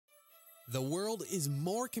The world is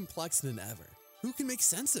more complex than ever. Who can make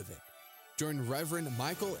sense of it? Join Reverend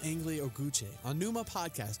Michael Angley Oguche on Numa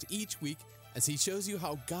Podcast each week as he shows you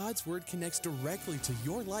how God's Word connects directly to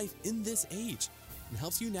your life in this age and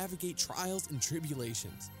helps you navigate trials and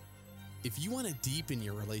tribulations. If you want to deepen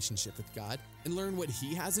your relationship with God and learn what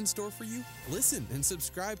He has in store for you, listen and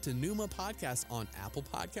subscribe to Numa Podcast on Apple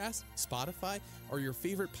Podcasts, Spotify, or your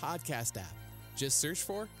favorite podcast app. Just search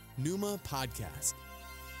for Numa Podcast.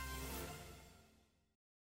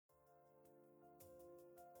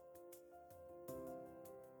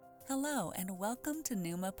 Hello and welcome to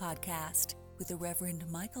Numa Podcast with the Reverend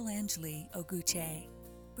Michael Angley Oguche,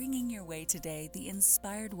 bringing your way today the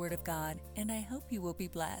inspired Word of God, and I hope you will be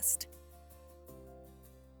blessed.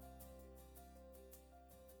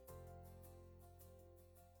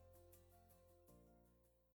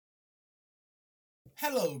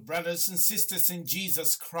 Hello, brothers and sisters in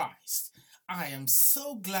Jesus Christ. I am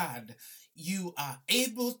so glad you are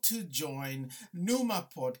able to join Numa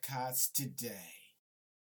Podcast today.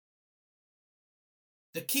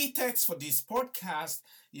 The key text for this podcast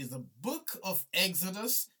is the book of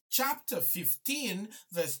Exodus, chapter 15,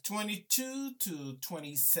 verse 22 to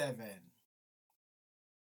 27.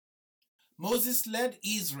 Moses led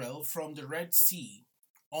Israel from the Red Sea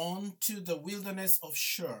on to the wilderness of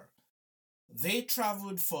Shur. They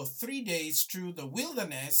traveled for 3 days through the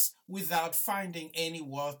wilderness without finding any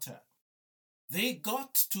water. They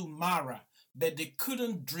got to Marah, but they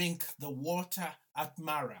couldn't drink the water at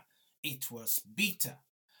Marah. It was bitter.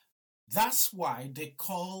 That's why they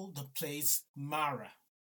call the place Marah.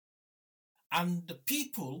 And the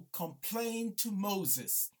people complained to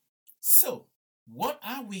Moses, "So, what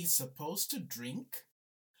are we supposed to drink?"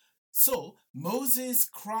 So Moses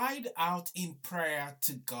cried out in prayer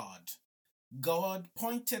to God. God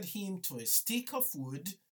pointed him to a stick of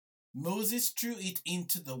wood. Moses threw it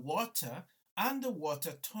into the water, and the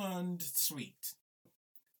water turned sweet.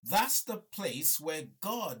 That's the place where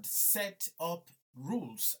God set up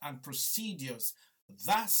rules and procedures.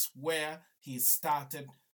 That's where He started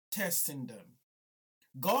testing them.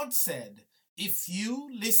 God said, if you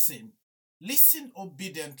listen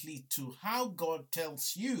obediently to how God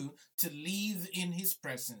tells you to live in His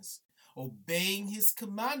presence, obeying His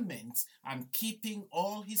commandments and keeping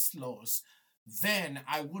all His laws, then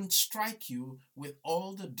I won't strike you with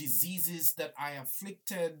all the diseases that I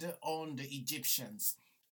afflicted on the Egyptians.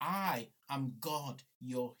 I am God,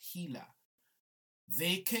 your healer.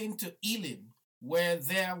 They came to Elim, where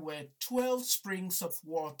there were 12 springs of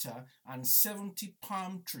water and 70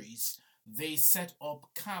 palm trees. They set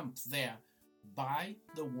up camp there by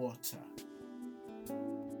the water.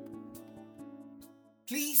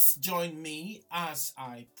 Please join me as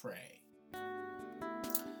I pray.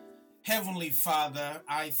 Heavenly Father,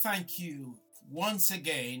 I thank you once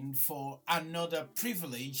again for another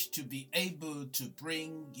privilege to be able to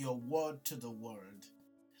bring your word to the world.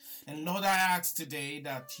 And Lord, I ask today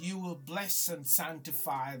that you will bless and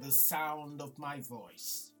sanctify the sound of my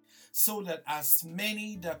voice, so that as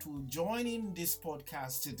many that will join in this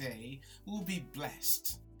podcast today will be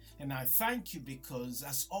blessed. And I thank you because,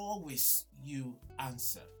 as always, you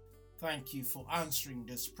answer. Thank you for answering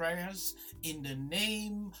these prayers in the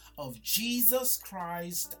name of Jesus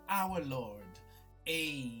Christ our Lord.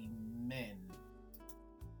 Amen.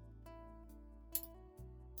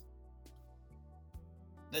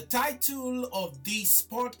 The title of this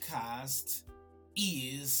podcast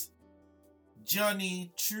is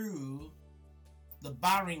Journey Through the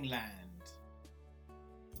Barren Land.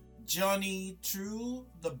 Journey Through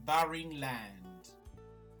the Barren Land.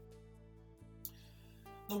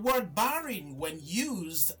 The word barren, when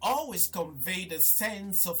used, always conveyed a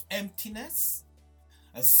sense of emptiness,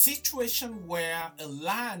 a situation where a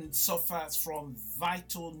land suffers from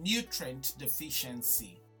vital nutrient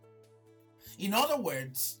deficiency. In other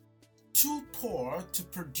words, too poor to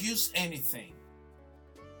produce anything.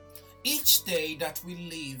 Each day that we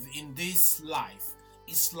live in this life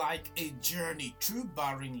is like a journey through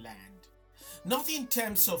barren land. Not in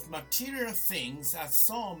terms of material things, as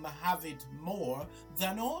some have it more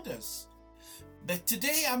than others. But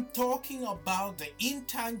today I'm talking about the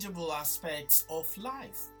intangible aspects of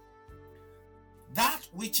life. That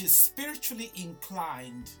which is spiritually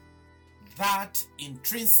inclined, that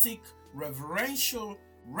intrinsic, reverential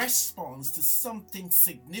response to something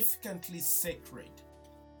significantly sacred.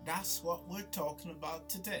 That's what we're talking about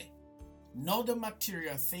today. Not the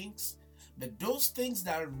material things, but those things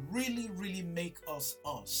that really make us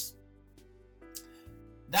us.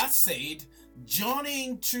 That said,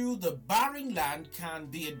 journeying through the barren land can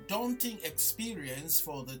be a daunting experience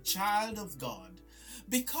for the child of God.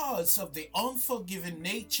 Because of the unforgiving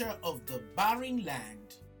nature of the barren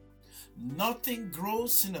land, nothing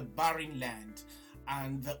grows in a barren land,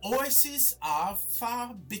 and the oases are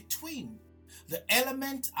far between. The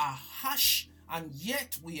elements are harsh, and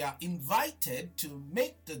yet we are invited to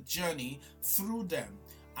make the journey through them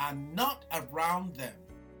and not around them.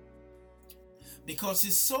 Because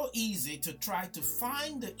it's so easy to try to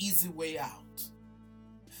find the easy way out.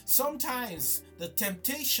 Sometimes the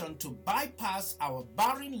temptation to bypass our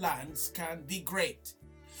barren lands can be great.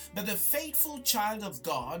 But the faithful child of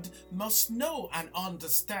God must know and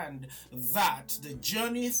understand that the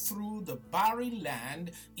journey through the barren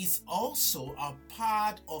land is also a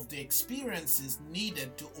part of the experiences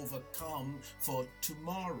needed to overcome for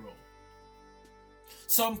tomorrow.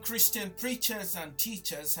 Some Christian preachers and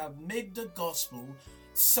teachers have made the gospel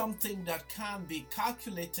something that can be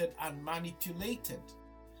calculated and manipulated.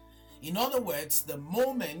 In other words, the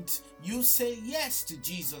moment you say yes to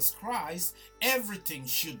Jesus Christ, everything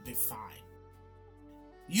should be fine.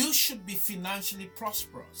 You should be financially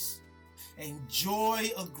prosperous, enjoy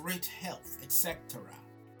a great health, etc.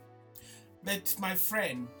 But my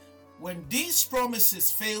friend, when these promises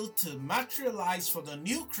fail to materialize for the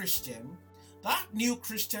new Christian, that new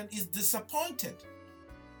Christian is disappointed.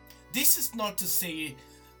 This is not to say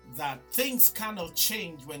that things cannot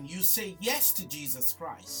change when you say yes to Jesus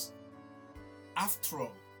Christ. After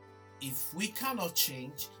all, if we cannot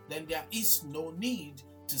change, then there is no need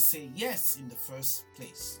to say yes in the first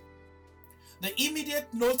place. The immediate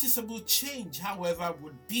noticeable change, however,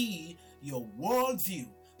 would be your worldview,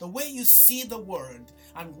 the way you see the world.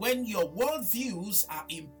 And when your worldviews are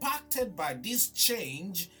impacted by this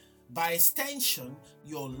change, by extension,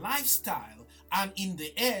 your lifestyle, and in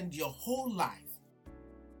the end, your whole life.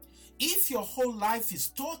 If your whole life is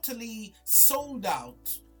totally sold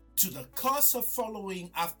out to the cause of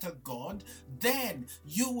following after God, then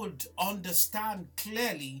you would understand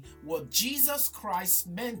clearly what Jesus Christ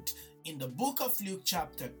meant in the book of Luke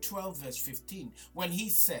chapter 12 verse 15 when he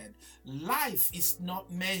said, life is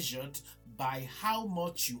not measured by how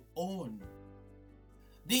much you own.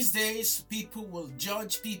 These days, people will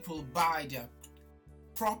judge people by their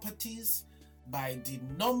properties, by the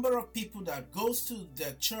number of people that goes to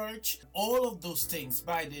the church, all of those things,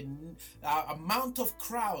 by the amount of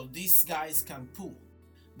crowd these guys can pull.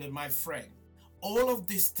 But my friend, all of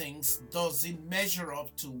these things doesn't measure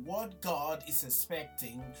up to what God is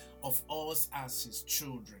expecting of us as his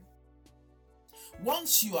children.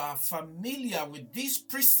 Once you are familiar with these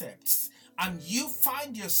precepts and you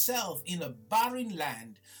find yourself in a barren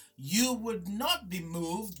land, you would not be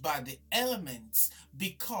moved by the elements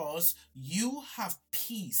because you have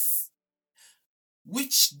peace,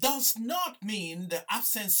 which does not mean the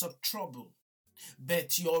absence of trouble,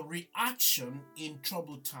 but your reaction in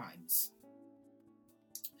troubled times.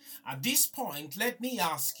 At this point, let me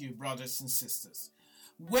ask you, brothers and sisters,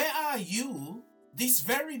 where are you this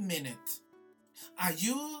very minute? Are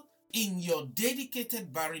you in your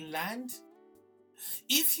dedicated barren land?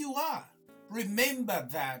 If you are, remember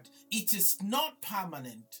that it is not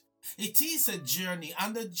permanent. It is a journey,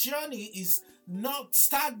 and the journey is not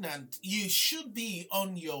stagnant. You should be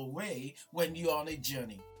on your way when you're on a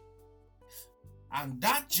journey. And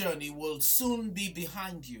that journey will soon be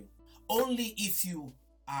behind you, only if you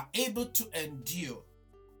are able to endure.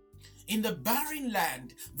 In the barren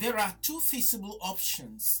land, there are two feasible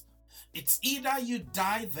options. It's either you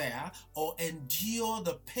die there or endure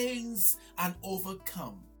the pains and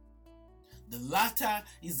overcome. The latter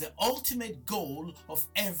is the ultimate goal of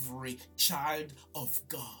every child of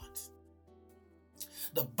God.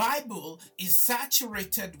 The Bible is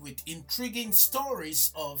saturated with intriguing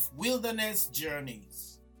stories of wilderness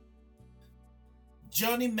journeys.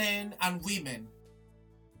 Journeymen and women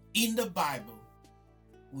in the Bible,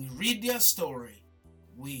 we read their story.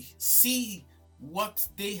 We see what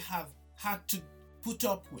they have had to put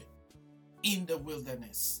up with in the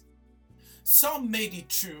wilderness. Some made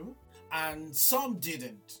it through and some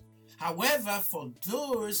didn't. However, for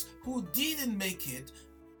those who didn't make it,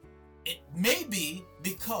 it may be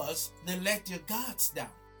because they let their guards down.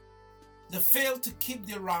 They failed to keep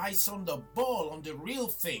their eyes on the ball, on the real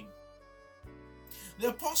thing. The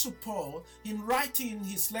Apostle Paul, in writing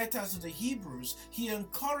his letters to the Hebrews, he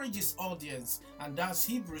encourages audience, and that's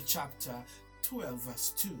Hebrews chapter 12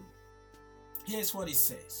 verse 2. Here's what he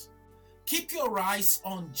says. Keep your eyes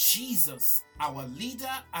on Jesus, our leader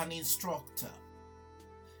and instructor.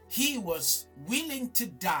 He was willing to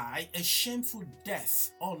die a shameful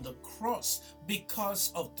death on the cross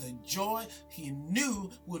because of the joy he knew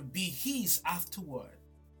would be his afterward.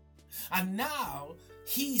 And now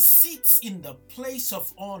he sits in the place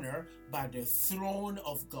of honor by the throne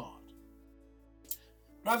of God.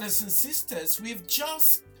 Brothers and sisters, we've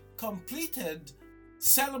just completed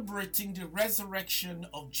celebrating the resurrection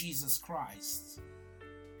of Jesus Christ.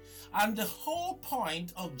 And the whole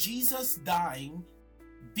point of Jesus dying,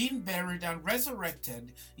 being buried and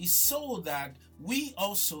resurrected is so that we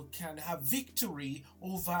also can have victory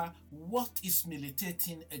over what is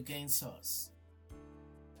militating against us.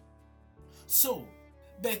 So,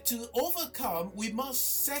 but to overcome, we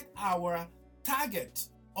must set our target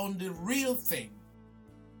on the real thing.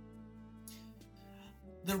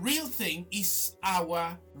 The real thing is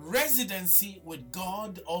our residency with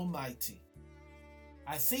God Almighty.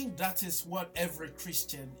 I think that is what every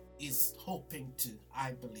Christian is hoping to,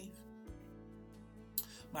 I believe.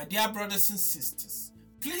 My dear brothers and sisters,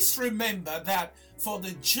 please remember that for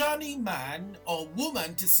the journeyman or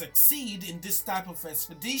woman to succeed in this type of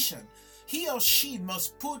expedition, he or she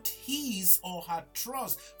must put his or her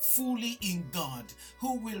trust fully in God,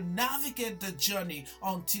 who will navigate the journey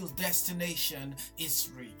until destination is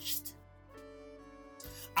reached.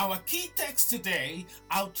 Our key text today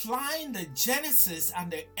outline the genesis and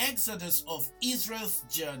the exodus of Israel's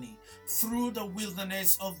journey through the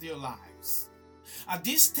wilderness of their lives. At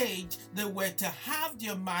this stage, they were to have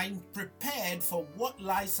their mind prepared for what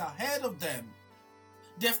lies ahead of them.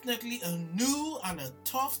 Definitely a new and a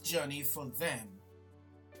tough journey for them.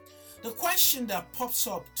 The question that pops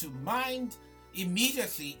up to mind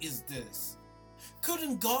immediately is this: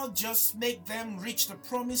 couldn't God just make them reach the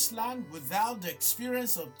promised land without the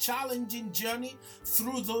experience of challenging journey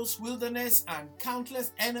through those wilderness and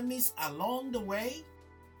countless enemies along the way?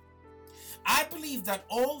 I believe that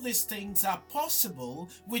all these things are possible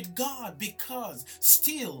with God, because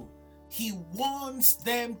still He wants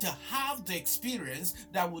them to have the experience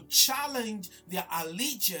that will challenge their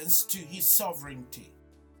allegiance to His sovereignty.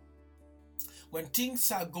 When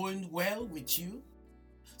things are going well with you,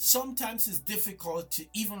 sometimes it's difficult to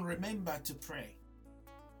even remember to pray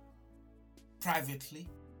privately.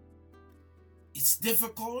 It's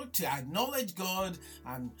difficult to acknowledge God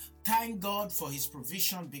and thank God for His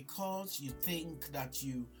provision, because you think that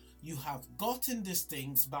you have gotten these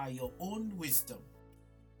things by your own wisdom.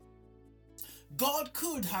 God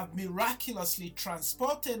could have miraculously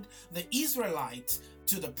transported the Israelites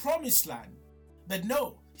to the promised land, but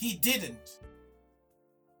no, He didn't.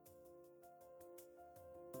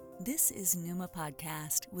 This is Numa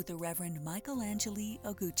Podcast with the Reverend Michael Angeli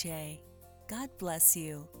Oguche. God bless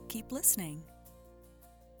you. Keep listening.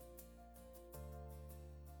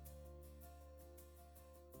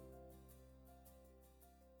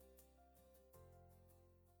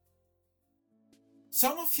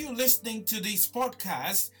 Some of you listening to this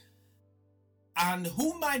podcast and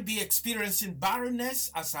who might be experiencing barrenness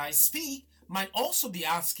as I speak might also be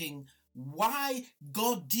asking why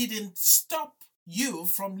God didn't stop you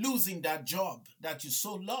from losing that job that you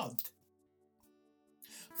so loved,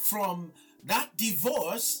 from that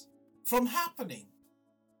divorce from happening,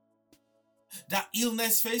 that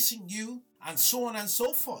illness facing you, and so on and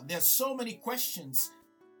so forth. There's so many questions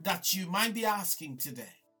that you might be asking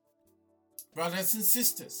today. Brothers and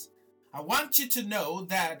sisters, I want you to know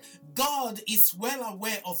that God is well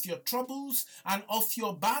aware of your troubles and of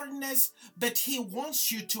your barrenness, but He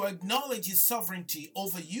wants you to acknowledge His sovereignty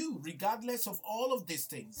over you regardless of all of these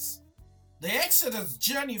things. The Exodus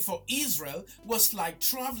journey for Israel was like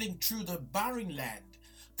traveling through the barren land.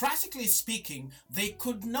 Practically speaking, they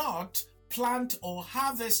could not plant or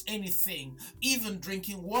harvest anything. Even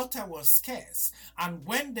drinking water was scarce, and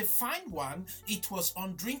when they find one, it was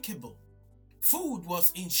undrinkable. Food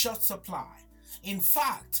was in short supply. In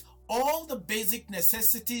fact, all the basic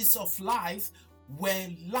necessities of life were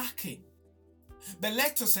lacking. But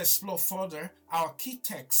let us explore further our key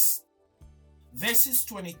text. Verses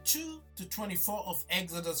 22 to 24 of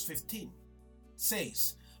Exodus 15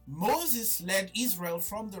 says, Moses led Israel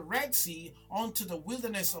from the Red Sea onto the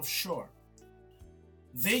wilderness of Shur.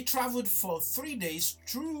 They traveled for 3 days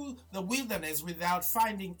through the wilderness without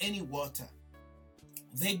finding any water.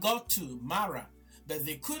 They got to Marah, but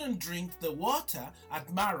they couldn't drink the water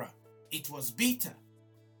at Marah. It was bitter.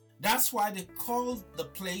 That's why they called the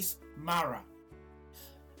place Marah.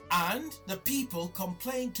 And the people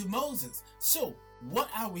complained to Moses, "So, what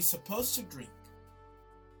are we supposed to drink?"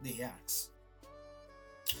 they asked.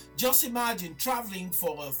 Just imagine traveling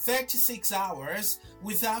for 36 hours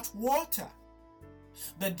without water.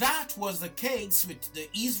 But that was the case with the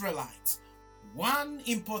Israelites. One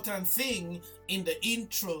important thing in the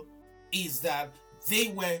intro is that they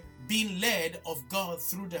were being led of God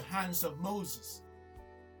through the hands of Moses.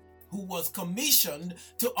 who was commissioned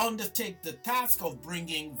to undertake the task of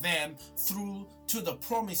bringing them through to the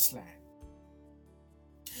promised land.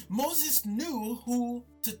 Moses knew who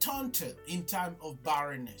to turn to in time of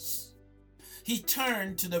barrenness. He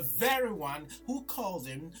turned to the very one who called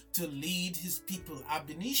him to lead his people ab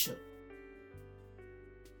initio.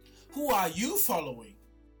 Who are you following?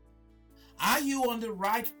 Are you on the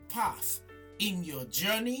right path in your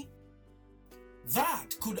journey?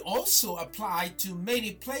 That could also apply to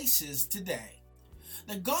many places today.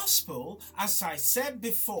 The gospel, as I said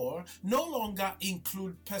before, no longer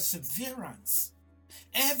includes perseverance.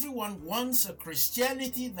 Everyone wants a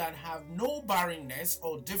Christianity that have no barrenness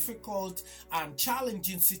or difficult and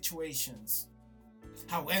challenging situations.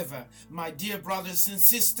 However, my dear brothers and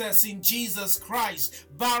sisters in Jesus Christ,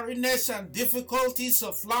 barrenness and difficulties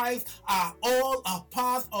of life are all a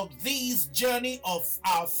part of this journey of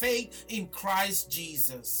our faith in Christ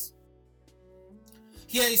Jesus.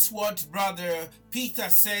 Here is what Brother Peter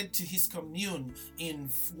said to his commune in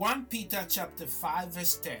 1 Peter chapter 5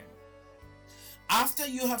 verse 10. After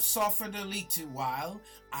you have suffered a little while,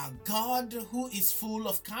 our God, who is full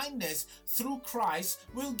of kindness through Christ,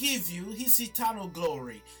 will give you his eternal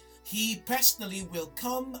glory. He personally will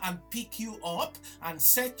come and pick you up and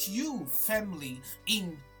set you firmly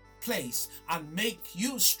in place and make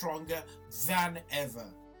you stronger than ever.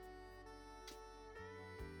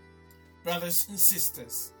 Brothers and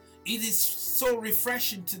sisters, it is so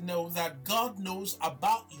refreshing to know that God knows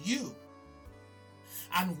about you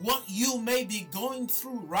and what you may be going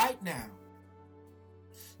through right now.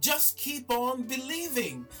 Just keep on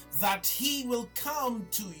believing that he will come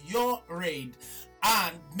to your aid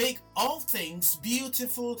and make all things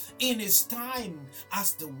beautiful in his time,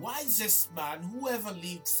 as the wisest man who ever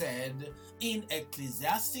lived said in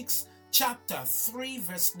Ecclesiastes chapter 3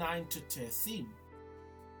 verse 9 to 13.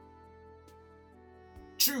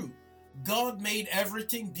 True, God made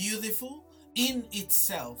everything beautiful in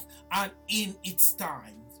itself and in its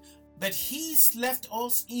time, but he's left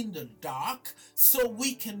us in the dark so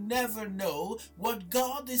we can never know what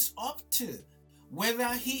God is up to, whether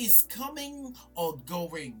he is coming or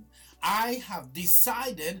going. I have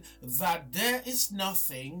decided that there is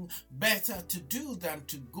nothing better to do than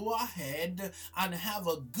to go ahead and have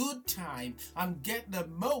a good time and get the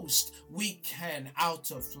most we can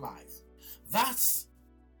out of life. That's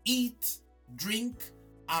eat, drink,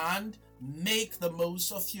 and make the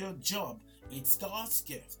most of your job. It's God's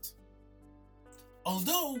gift.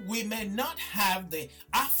 Although we may not have the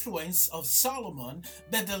affluence of Solomon,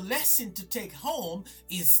 but the lesson to take home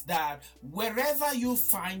is that wherever you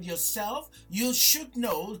find yourself, you should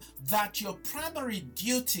know that your primary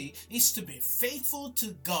duty is to be faithful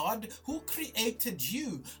to God who created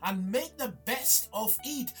you and make the best of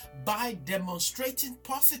it by demonstrating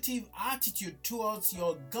positive attitude towards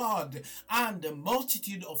your God and the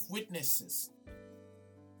multitude of witnesses.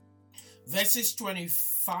 Verses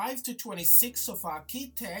 25 to 26 of our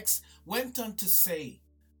key text went on to say,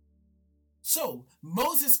 So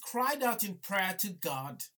Moses cried out in prayer to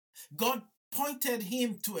God. God pointed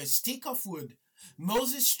him to a stick of wood.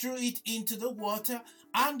 Moses threw it into the water,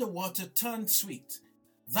 and the water turned sweet.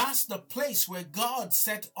 That's the place where God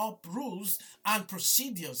set up rules and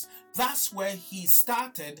procedures. That's where he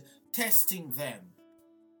started testing them.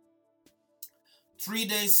 3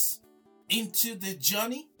 days into the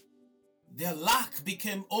journey, their lack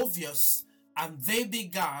became obvious and they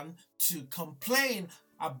began to complain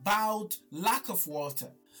about lack of water.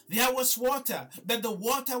 There was water, but the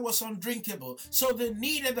water was undrinkable, so they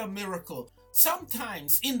needed a miracle.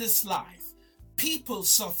 Sometimes in this life, people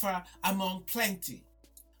suffer among plenty.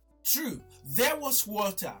 True, there was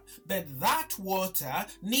water, but that water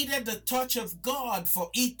needed the touch of God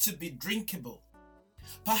for it to be drinkable.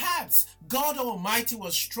 Perhaps God Almighty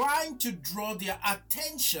was trying to draw their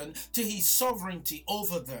attention to his sovereignty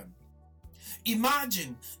over them.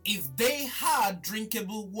 Imagine if they had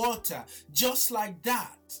drinkable water just like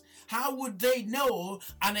that. How would they know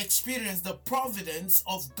and experience the providence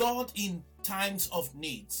of God in times of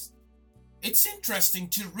needs? It's interesting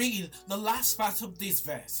to read the last part of this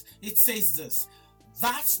verse. It says this: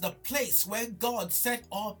 that's the place where God set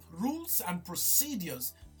up rules and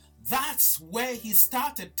procedures. That's where he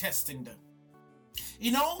started testing them.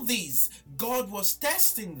 In all these, God was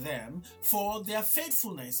testing them for their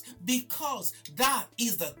faithfulness, because that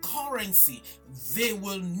is the currency they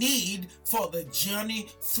will need for the journey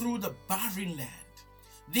through the barren land.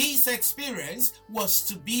 This experience was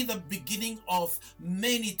to be the beginning of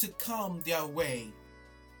many to come their way.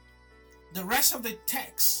 The rest of the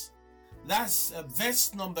text, that's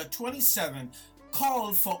verse number 27,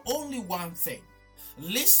 called for only one thing.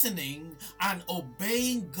 listening and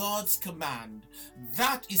obeying God's command.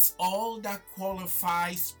 That is all that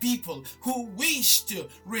qualifies people who wish to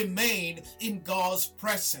remain in God's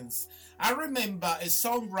presence. I remember a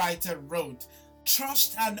songwriter wrote,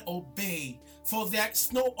 "Trust and obey, for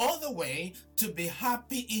there's no other way to be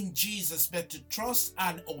happy in Jesus but to trust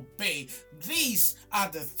and obey." These are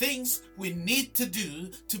the things we need to do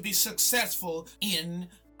to be successful in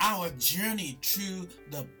our journey through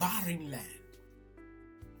the barren land.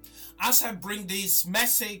 As I bring this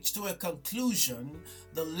message to a conclusion,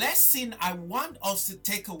 the lesson I want us to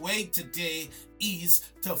take away today is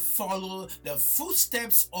to follow the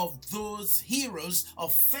footsteps of those heroes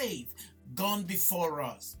of faith gone before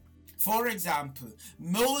us. For example,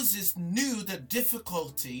 Moses knew the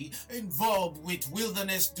difficulty involved with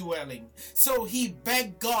wilderness dwelling, so he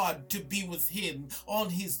begged God to be with him on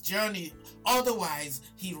his journey. Otherwise,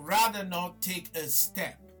 he'd rather not take a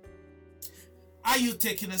step. Are you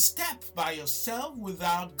taking a step by yourself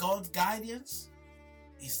without God's guidance?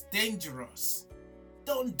 It's dangerous.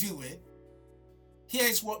 Don't do it.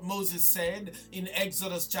 Here's what Moses said in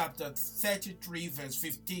Exodus chapter 33, verse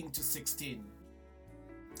 15 to 16.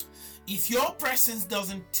 "If your presence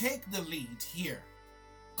doesn't take the lead here,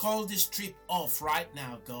 call this trip off right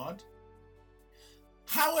now, God.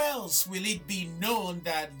 How else will it be known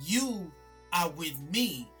that you are with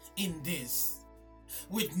me in this?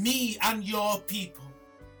 With me and your people?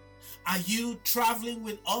 Are you traveling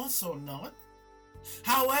with us or not?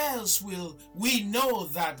 How else will we know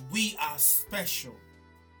that we are special,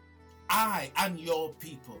 I and your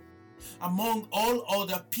people, among all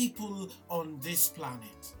other people on this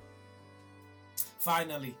planet?"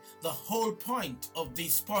 Finally, the whole point of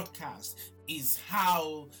this podcast is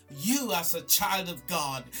how you as a child of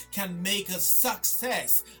God can make a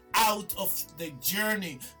success out of the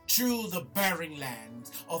journey through the barren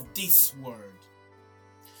land of this world.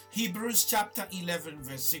 Hebrews chapter 11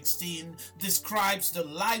 verse 16 describes the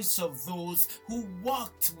lives of those who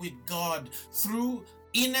walked with God through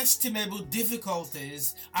inestimable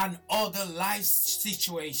difficulties and other life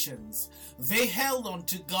situations. They held on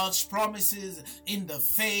to God's promises in the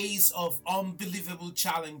face of unbelievable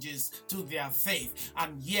challenges to their faith,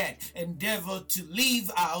 and yet endeavored to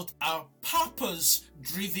live out our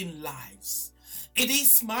purpose-driven lives. It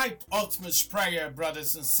is my utmost prayer,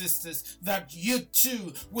 brothers and sisters, that you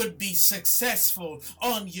too would be successful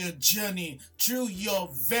on your journey through your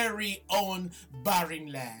very own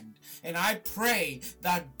barren land. And I pray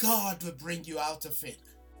that God will bring you out of it.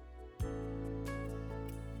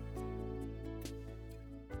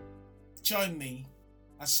 Join me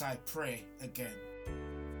as I pray again.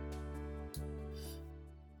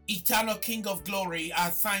 Eternal King of Glory, I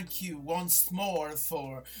thank you once more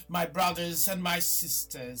for my brothers and my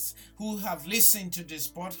sisters who have listened to this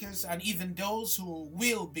podcast, and even those who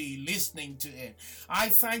will be listening to it. I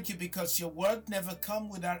thank you because your word never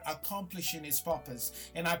comes without accomplishing its purpose.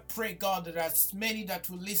 And I pray, God, that as many that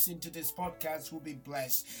will listen to this podcast will be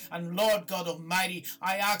blessed. And Lord God Almighty,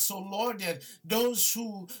 I ask, oh Lord, that those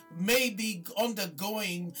who may be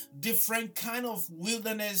undergoing different kind of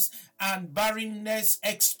wilderness and barrenness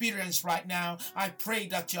experience right now, I pray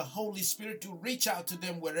that your Holy Spirit will reach out to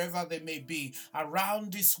them wherever they may be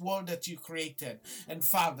around this world that you created. And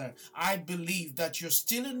Father, I believe that you're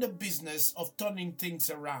still in the business of turning things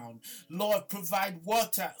around. Lord, provide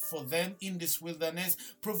water for them in this wilderness.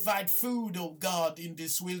 Provide food, oh God, in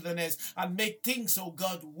this wilderness, and make things, oh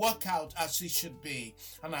God, work out as it should be.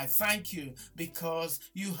 And I thank you because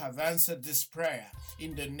you have answered this prayer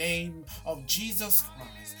in the name of Jesus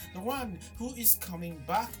Christ, the one who is coming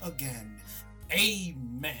back again.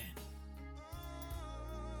 Amen.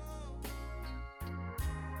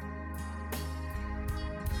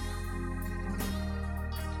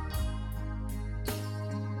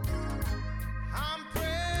 I'm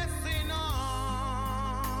pressing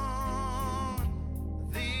on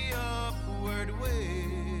the upward way.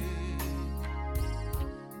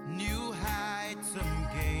 New heights I'm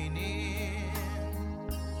gaining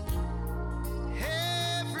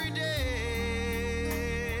every day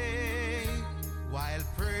while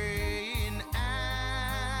praying as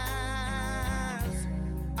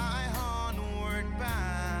I onward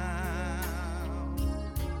bound.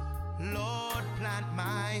 Lord, plant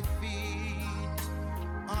my feet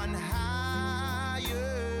on higher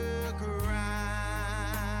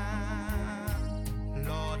ground.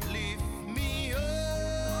 Lord, lift me up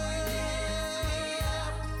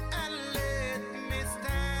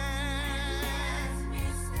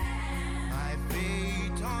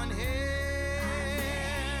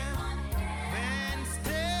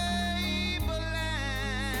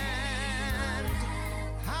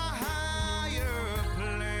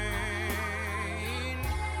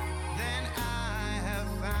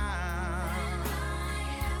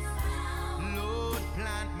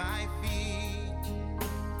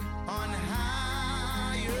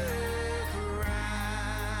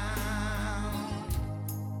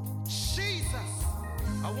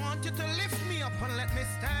me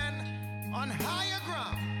stand on higher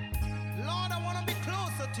ground. Lord, I want to be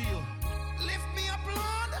closer to you. Lift me up,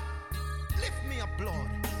 Lord. Lift me up, Lord,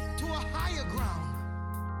 to a higher ground.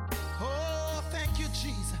 Oh, thank you,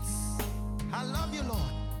 Jesus. I love you,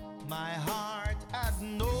 Lord. My heart has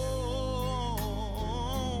no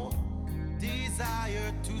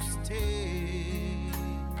desire to stay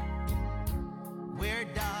where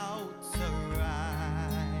doubts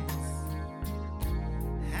arise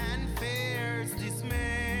and fears dismay.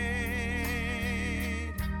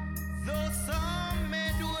 Though some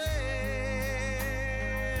may dwell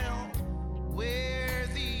where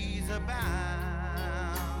these abound,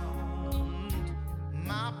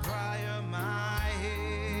 my prayer, my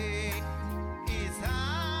aim is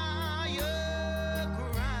higher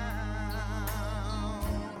ground.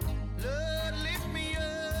 Lord, lift me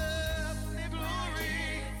up in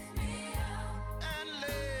glory and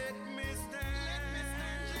let me stand.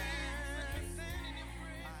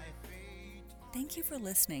 Thank you for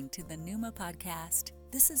listening to the Pneuma Podcast.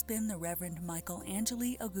 This has been the Reverend Michael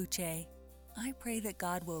Angeli Oguche. I pray that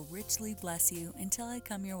God will richly bless you until I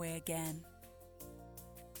come your way again.